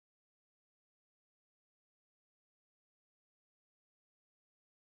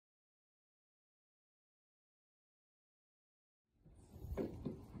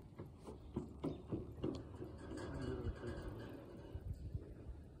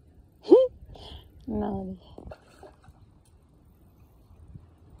Melody.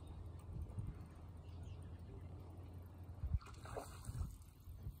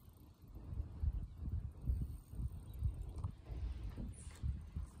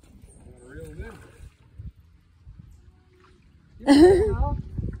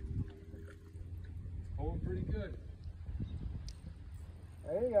 Holding pretty good.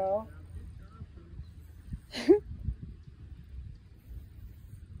 There you go.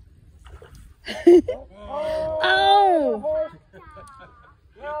 Oh!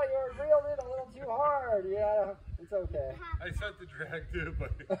 No, you were reeled in a little too hard. Yeah, it's okay. I set the drag too,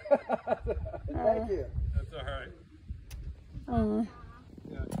 but Thank you. that's all right. Oh.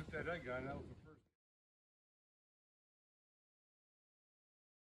 Yeah, I took that egg on. That was the first.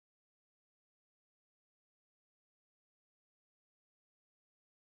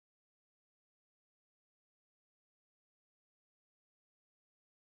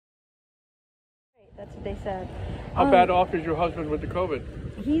 That's what they said. How bad off is your husband with the COVID?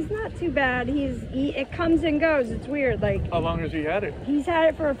 He's not too bad. It comes and goes. It's weird. Like, How long has he had it? he's had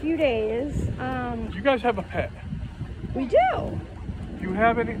it for a few days. Do you guys have a pet? We do. Do you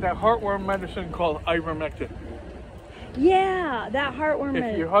have any that heartworm medicine called ivermectin? Yeah, that heartworm.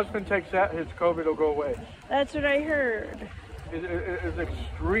 If your husband takes that, his COVID will go away. That's what I heard. It is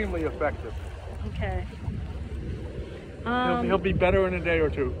extremely effective. Okay. He'll be better in a day or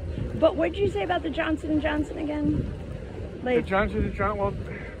two. But what did you say about the Johnson & Johnson again? The Like, Johnson & Johnson, well,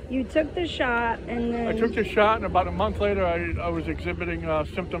 you took the shot and then... I took the shot, and about a month later, I was exhibiting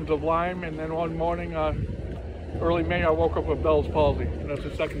symptoms of Lyme, and then one morning, early May, I woke up with Bell's palsy. And that's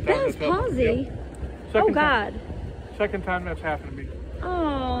the second time Bell's that's happened. palsy? Yep. Oh, Second God. Second time that's happened to me.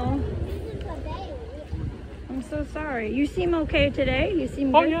 Oh. I'm so sorry. You seem okay today? You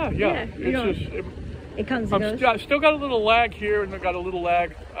seem Oh, good? yeah. You don't, It's just... it comes and goes? I still got a little lag here, and I got a little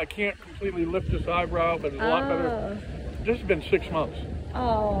lag. I can't completely lift this eyebrow, but it's a lot better. This has been 6 months.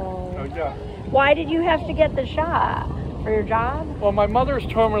 Oh. Yeah. Why did you have to get the shot? For your job? Well, my mother's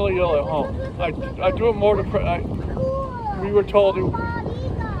terminally ill at home. I do it more to... we were told...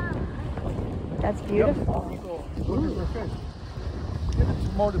 That's beautiful.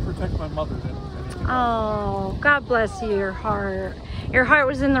 It's more to protect my mother than anything. Oh, God bless you, your heart. Your heart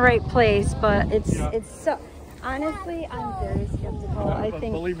was in the right place, but it's so... Honestly, I'm very skeptical. I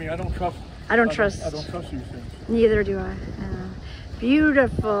think... Believe me, I don't trust... I don't trust these things. Neither do I.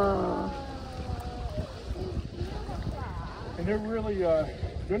 Beautiful. And they're really,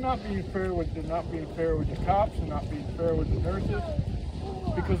 they're not being fair with the cops, and not being fair with the nurses,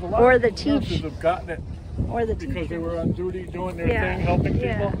 because a lot of the nurses have gotten it because they were on duty doing their thing, helping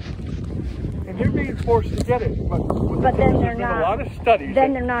people, and they're being forced to get it. But then they're not. A lot of studies.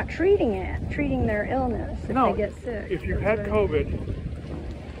 Then they're not treating their illness if they get sick. If you had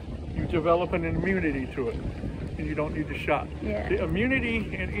COVID, you develop an immunity to it, and you don't need the shot. Yeah. The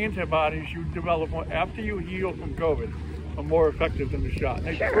immunity and antibodies you develop after you heal from COVID are more effective than the shot.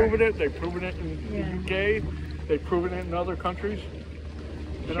 They've proven it. They've proven it in the UK. They've proven it in other countries.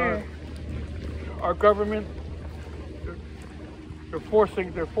 And our government, they're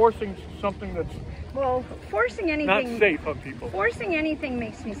forcing something that's forcing anything not safe on people. Forcing anything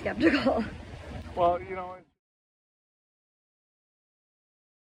makes me skeptical. Well, you know.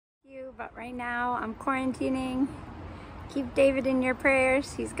 But right now I'm quarantining. Keep David in your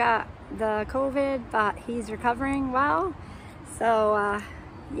prayers. He's got the COVID, but he's recovering well. So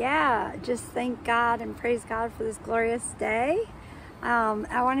yeah, just thank God and praise God for this glorious day.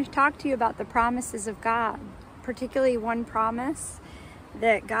 I want to talk to you about the promises of God, particularly one promise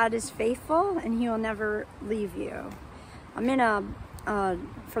that God is faithful and he will never leave you. I'm in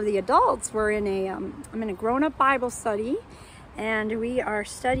for the adults, I'm in a grown-up Bible study, and we are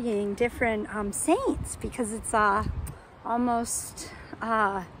studying different saints because it's almost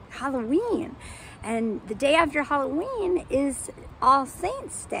Halloween, and the day after Halloween is All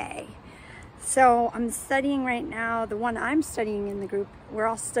Saints Day. So I'm studying right now, the one I'm studying in the group, we're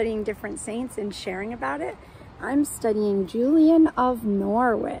all studying different saints and sharing about it. I'm studying Julian of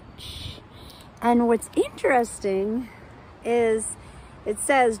Norwich. And what's interesting is it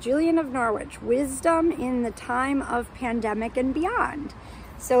says Julian of Norwich, wisdom in the time of pandemic and beyond.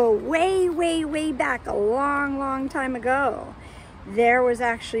 So way, way, way back, a long, long time ago, there was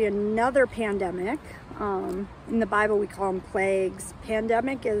actually another pandemic. In the Bible, we call them plagues.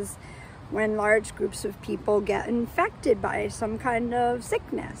 Pandemic is when large groups of people get infected by some kind of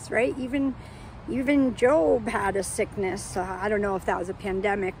sickness, right? Even Job had a sickness. I don't know if that was a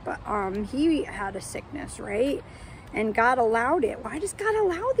pandemic, but he had a sickness, right? And God allowed it. Why does God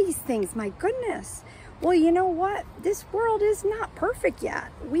allow these things? My goodness. Well, you know what? This world is not perfect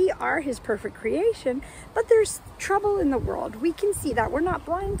yet. We are his perfect creation, but there's trouble in the world. We can see that. We're not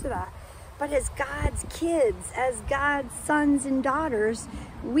blind to that. But as God's kids, as God's sons and daughters,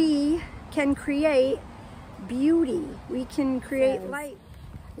 we can create beauty. We can create light.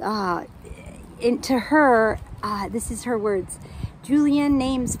 To her, this is her words. Julian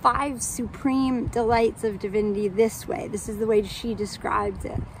names 5 supreme delights of divinity this way. This is the way she describes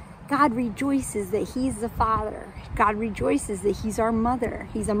it. God rejoices that he's the Father. God rejoices that he's our mother.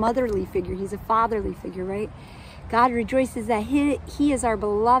 He's a motherly figure. He's a fatherly figure, right? God rejoices that he is our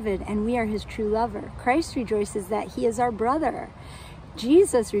beloved and we are his true lover. Christ rejoices that he is our brother.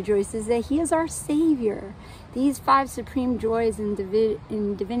 Jesus rejoices that he is our Savior. These 5 supreme joys in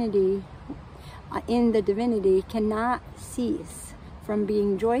divinity cannot cease from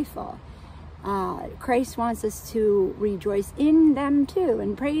being joyful. Christ wants us to rejoice in them too,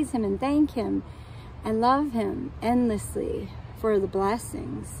 and praise him and thank him and love him endlessly for the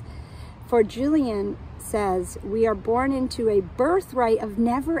blessings. For Julian says, we are born into a birthright of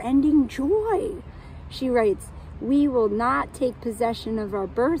never-ending joy. She writes, we will not take possession of our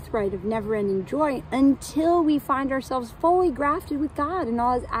birthright of never-ending joy until we find ourselves fully grafted with God in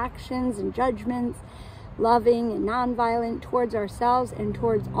all his actions and judgments, loving and nonviolent towards ourselves and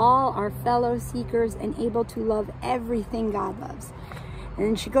towards all our fellow seekers, and able to love everything God loves.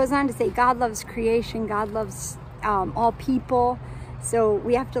 And she goes on to say, God loves creation, God loves all people. So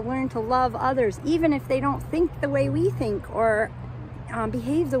we have to learn to love others, even if they don't think the way we think or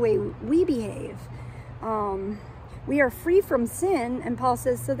behave the way we behave. We are free from sin, and Paul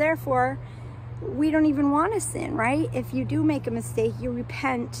says, so therefore, we don't even want to sin, right? If you do make a mistake, you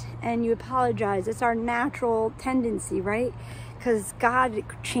repent and you apologize. It's our natural tendency, right? Because God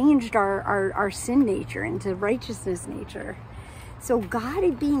changed our sin nature into righteousness nature. So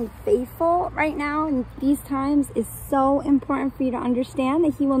God being faithful right now in these times is so important for you to understand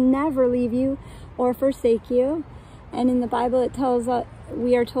that he will never leave you or forsake you. And in the Bible, it tells us,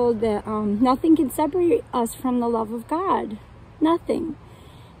 we are told that nothing can separate us from the love of God. Nothing.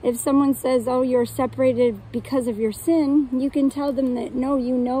 If someone says, oh, you're separated because of your sin, you can tell them that, no,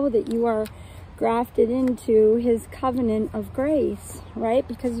 you know that you are grafted into his covenant of grace, right?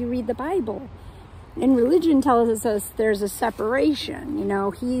 Because you read the Bible. And religion tells us there's a separation. You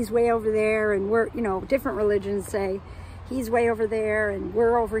know, he's way over there and we're, you know, different religions say he's way over there and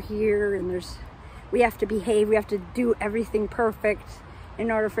we're over here, and we have to behave, we have to do everything perfect in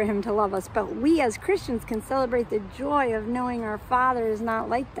order for him to love us. But we as Christians can celebrate the joy of knowing our Father is not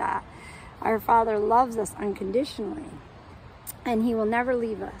like that. Our Father loves us unconditionally, and he will never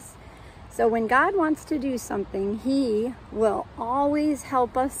leave us. So when God wants to do something, he will always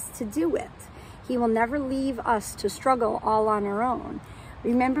help us to do it. He will never leave us to struggle all on our own.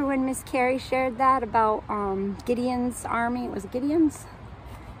 Remember when Miss Carrie shared that about Gideon's army? Was it Gideon's?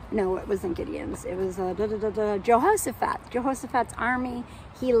 No, it wasn't Gideon's. It was Jehoshaphat. Jehoshaphat's army.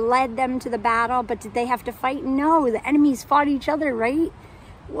 He led them to the battle, but did they have to fight? No, the enemies fought each other, right?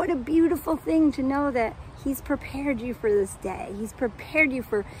 What a beautiful thing to know that he's prepared you for this day. He's prepared you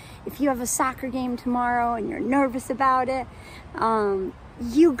for if you have a soccer game tomorrow and you're nervous about it.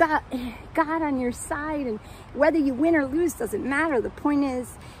 You got God on your side, and whether you win or lose doesn't matter. The point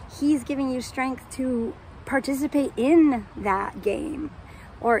is, he's giving you strength to participate in that game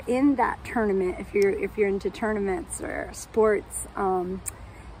or in that tournament. If you're into tournaments or sports, I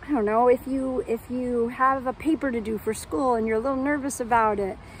don't know, if you have a paper to do for school and you're a little nervous about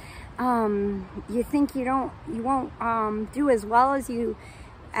it, you think you won't do as well as you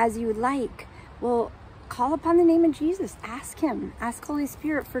would like. Well, call upon the name of Jesus. Ask him. Ask Holy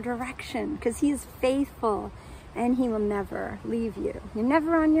Spirit for direction, because he is faithful and he will never leave you. You're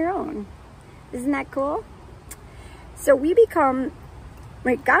never on your own. Isn't that cool? So we become,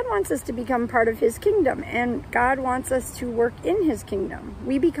 like, God wants us to become part of his kingdom, and God wants us to work in his kingdom.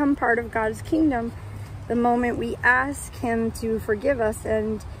 We become part of God's kingdom the moment we ask him to forgive us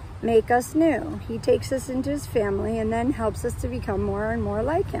and make us new. He takes us into his family and then helps us to become more and more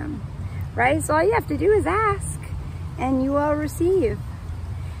like him. Right? So all you have to do is ask, and you will receive.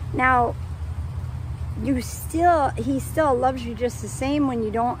 Now, he still loves you just the same when you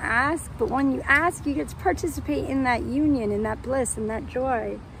don't ask, but when you ask, you get to participate in that union, in that bliss, and that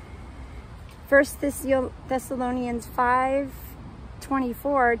joy. 1 Thessalonians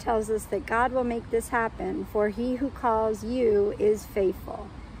 5:24 tells us that God will make this happen, for he who calls you is faithful.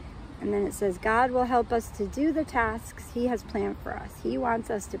 And then it says, God will help us to do the tasks he has planned for us. He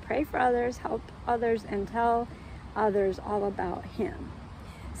wants us to pray for others, help others, and tell others all about him.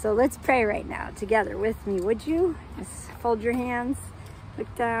 So let's pray right now together with me, would you? Just fold your hands,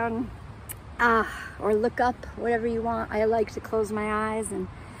 look down. or look up, whatever you want. I like to close my eyes and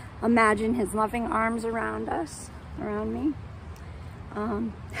imagine his loving arms around us, around me.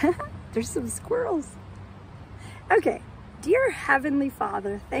 There's some squirrels. Okay, dear Heavenly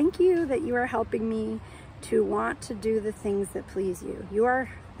Father, thank you that you are helping me to want to do the things that please you. You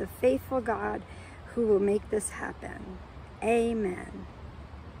are the faithful God who will make this happen. Amen.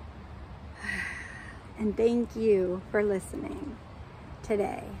 And thank you for listening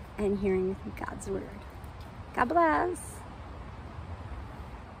today and hearing God's word. God bless.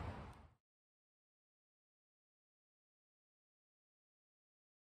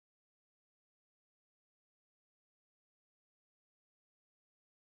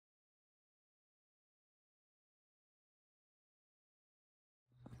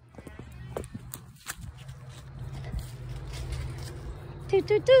 Do,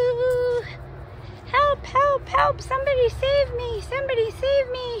 do, do. Help, help, help. Somebody save me. Somebody save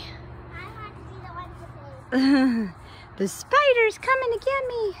me. I want to be the one to save. The spider's coming to get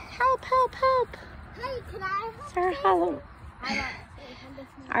me. Help, help, help. Hey, can I It's our Halloween. I want to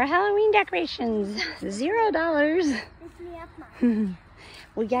save. Our Halloween decorations. $0. Lift me up, Mom.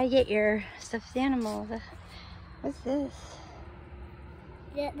 We gotta get your stuffed animal. What's this?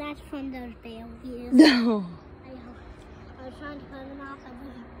 Yeah, that's from those babies. No. I was trying to put them off and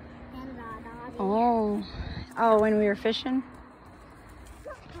Oh. Oh, when we were fishing?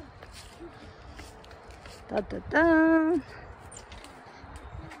 Da, da, da.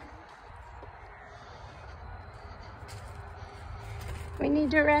 We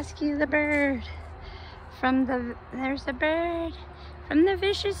need to rescue the bird from there's a bird from the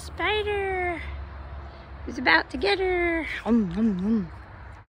vicious spider who's about to get her.